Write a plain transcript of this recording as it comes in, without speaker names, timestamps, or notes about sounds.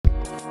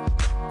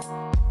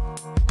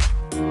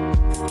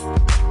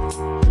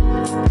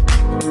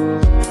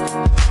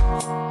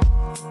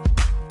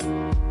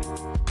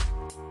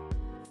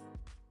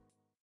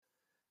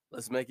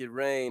Make It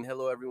Rain.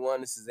 Hello,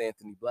 everyone. This is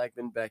Anthony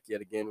Blackman back yet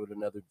again with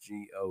another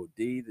GOD,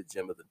 the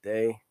Gem of the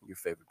Day, your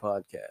favorite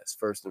podcast.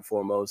 First and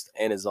foremost,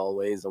 and as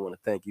always, I want to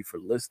thank you for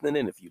listening.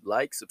 And if you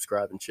like,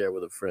 subscribe and share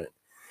with a friend.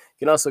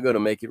 You can also go to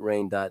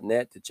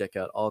makeitrain.net to check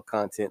out all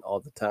content all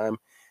the time.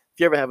 If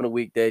you're ever having a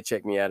weekday,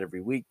 check me out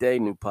every weekday.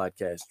 New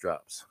podcast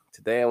drops.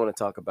 Today, I want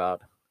to talk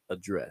about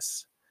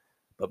address.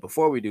 But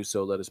before we do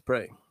so, let us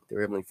pray.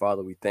 Dear Heavenly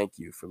Father, we thank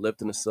you for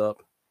lifting us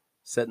up,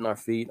 setting our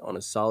feet on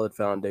a solid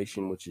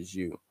foundation, which is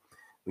you.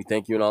 We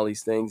thank you in all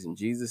these things. In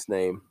Jesus'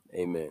 name,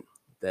 amen.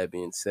 That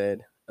being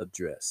said,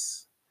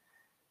 address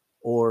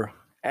or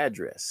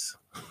address.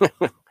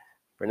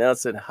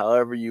 Pronounce it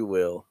however you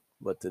will.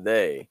 But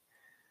today,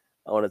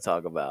 I want to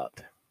talk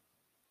about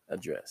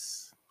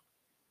address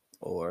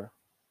or,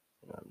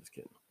 no, I'm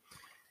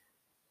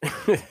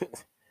just kidding.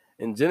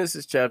 In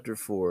Genesis chapter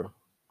 4,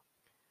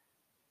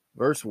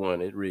 verse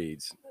 1, it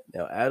reads,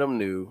 Now Adam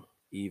knew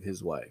Eve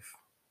his wife,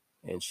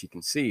 and she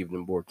conceived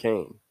and bore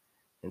Cain,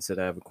 and said,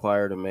 I have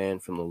acquired a man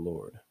from the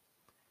Lord.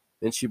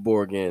 Then she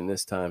bore again,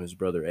 this time his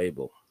brother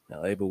Abel.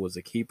 Now Abel was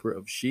a keeper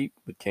of sheep,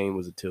 but Cain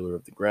was a tiller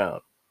of the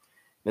ground.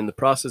 In the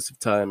process of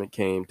time it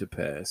came to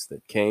pass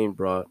that Cain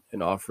brought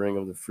an offering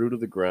of the fruit of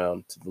the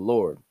ground to the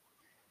Lord.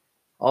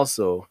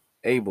 Also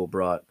Abel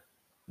brought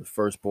the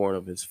firstborn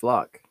of his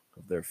flock,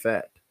 of their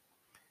fat.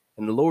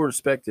 And the Lord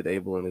respected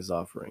Abel and his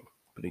offering,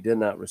 but he did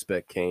not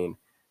respect Cain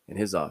and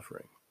his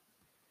offering.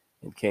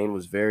 And Cain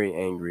was very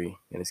angry,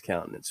 and his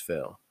countenance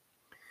fell.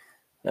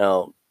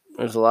 Now,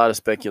 there's a lot of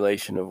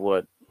speculation of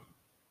what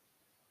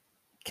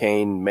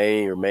Cain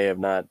may or may have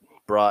not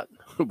brought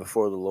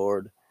before the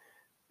Lord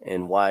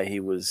and why he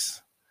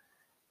was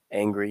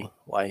angry,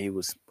 why he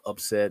was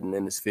upset and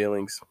in his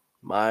feelings.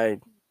 My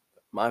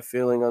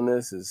feeling on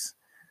this is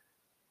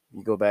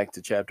you go back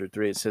to chapter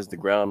 3, it says the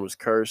ground was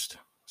cursed.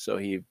 So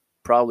he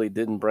probably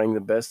didn't bring the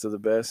best of the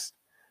best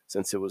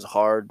since it was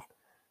hard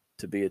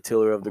to be a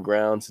tiller of the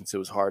ground, since it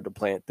was hard to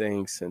plant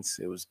things, since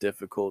it was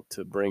difficult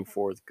to bring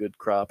forth good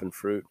crop and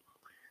fruit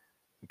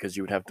because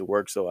you would have to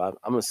work. So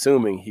I'm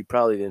assuming he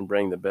probably didn't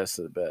bring the best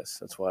of the best.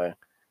 That's why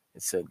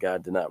it said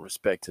God did not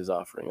respect his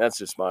offering. That's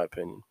just my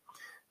opinion.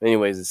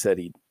 Anyways, it said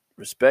he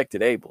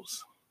respected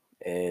Abel's,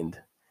 and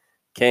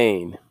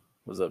Cain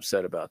was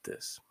upset about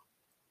this.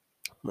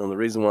 Now, the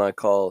reason why I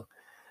call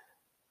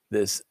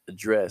this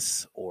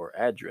address or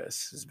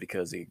address is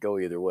because it could go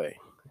either way.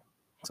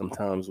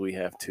 Sometimes we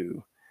have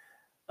to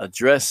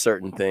address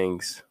certain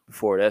things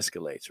before it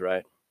escalates,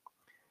 right?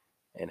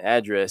 And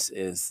address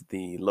is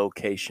the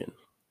location.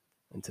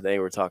 And today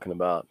we're talking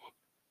about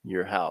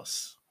your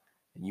house.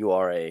 You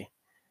are a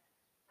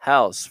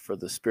house for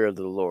the Spirit of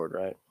the Lord,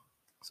 right?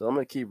 So I'm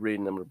going to keep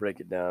reading. I'm going to break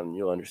it down, and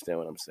you'll understand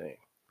what I'm saying.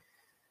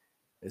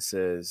 It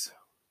says,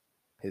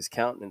 his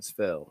countenance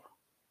fell.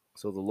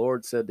 So the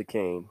Lord said to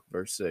Cain,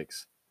 verse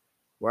 6,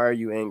 Why are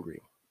you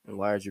angry, and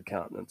why is your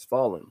countenance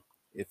fallen?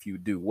 If you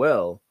do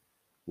well,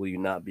 will you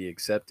not be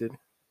accepted?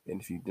 And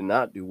if you do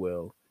not do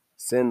well,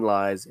 sin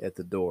lies at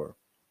the door,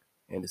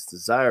 and its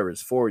desire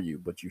is for you,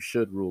 but you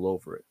should rule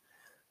over it.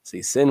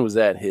 See, sin was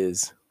at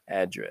his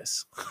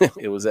address.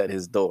 It was at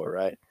his door,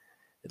 right?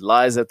 It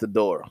lies at the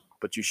door,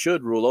 but you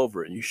should rule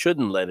over it. You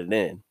shouldn't let it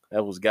in.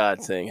 That was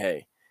God saying,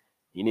 hey,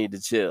 you need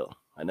to chill.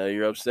 I know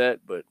you're upset,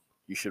 but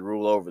you should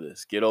rule over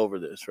this. Get over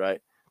this,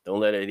 right? Don't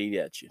let it eat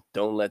at you.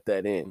 Don't let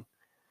that in.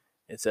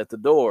 It's at the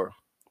door,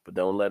 but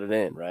don't let it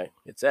in, right?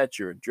 It's at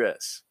your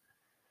address.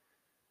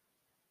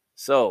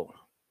 So,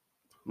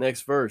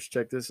 next verse,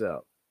 check this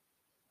out.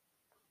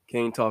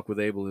 Cain talked with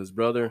Abel, his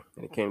brother,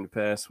 and it came to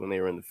pass when they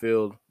were in the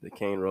field that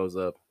Cain rose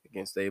up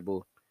against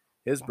Abel,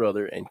 his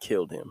brother, and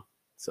killed him.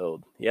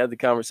 So he had the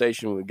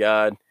conversation with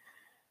God.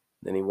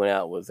 Then he went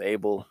out with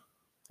Abel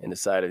and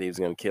decided he was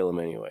going to kill him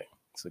anyway.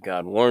 So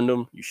God warned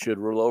him, you should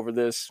rule over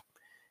this.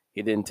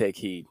 He didn't take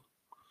heed.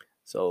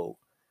 So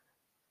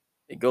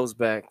it goes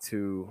back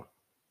to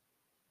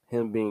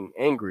him being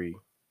angry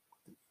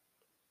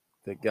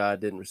that God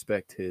didn't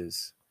respect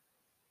his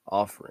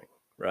offering,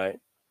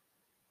 right?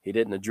 He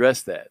didn't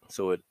address that.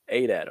 So it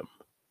ate at him.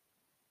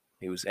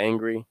 He was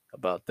angry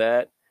about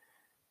that.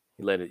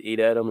 He let it eat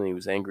at him, and he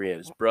was angry at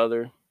his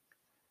brother.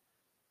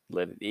 He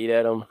let it eat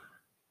at him.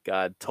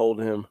 God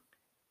told him,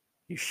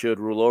 you should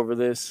rule over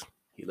this.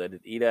 He let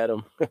it eat at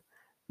him.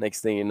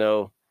 Next thing you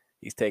know,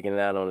 he's taking it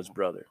out on his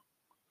brother.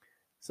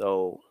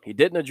 So he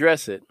didn't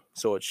address it,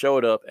 so it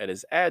showed up at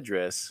his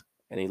address,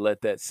 and he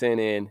let that sin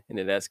in, and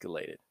it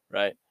escalated,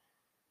 right?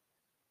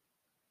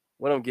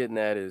 What I'm getting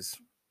at is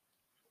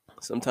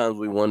sometimes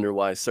we wonder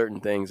why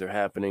certain things are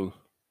happening.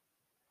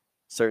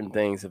 Certain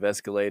things have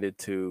escalated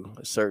to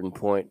a certain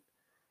point.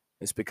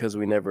 It's because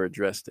we never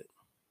addressed it.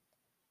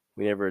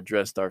 We never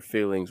addressed our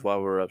feelings while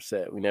we were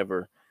upset. We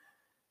never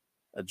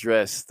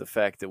addressed the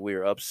fact that we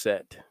are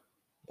upset.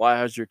 Why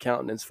has your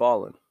countenance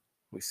fallen?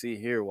 We see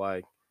here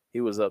why he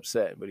was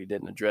upset, but he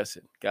didn't address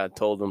it. God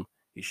told him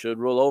he should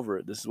rule over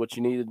it. This is what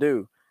you need to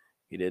do.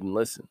 He didn't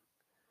listen.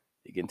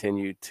 He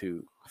continued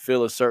to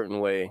feel a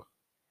certain way,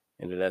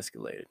 and it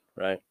escalated,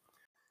 right?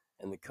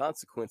 And the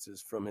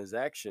consequences from his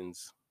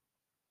actions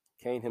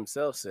Cain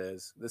himself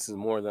says, "This is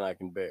more than I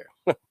can bear.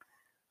 I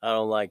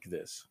don't like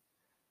this."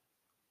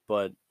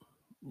 But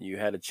you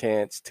had a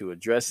chance to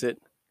address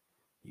it.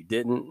 You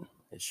didn't.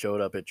 It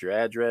showed up at your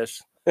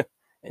address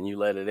and you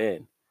let it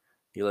in.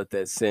 You let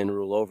that sin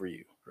rule over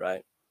you,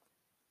 right?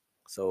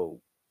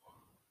 So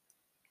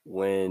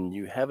when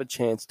you have a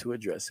chance to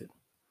address it,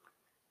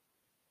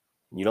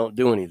 you don't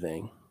do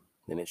anything,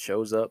 then it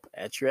shows up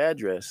at your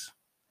address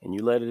and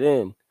you let it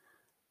in,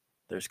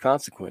 there's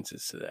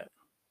consequences to that,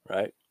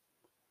 right?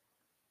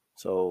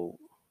 So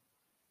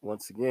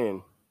once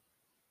again,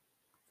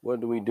 what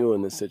do we do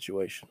in this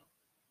situation?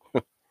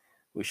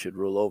 We should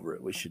rule over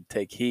it. We should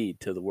take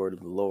heed to the word of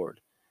the Lord.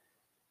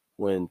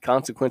 When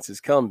consequences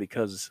come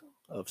because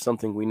of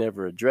something we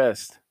never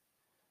addressed,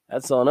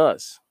 that's on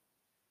us.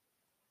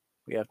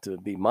 We have to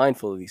be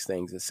mindful of these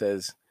things. It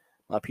says,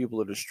 "My people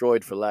are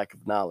destroyed for lack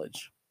of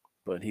knowledge."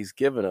 But he's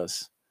given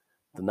us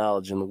the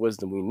knowledge and the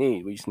wisdom we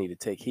need. We just need to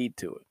take heed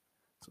to it.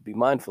 So be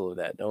mindful of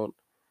that. Don't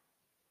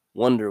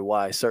wonder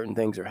why certain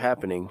things are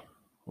happening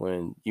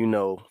when you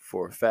know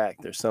for a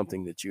fact there's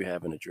something that you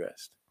haven't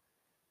addressed.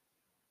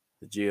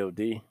 The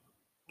God,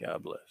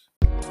 God bless.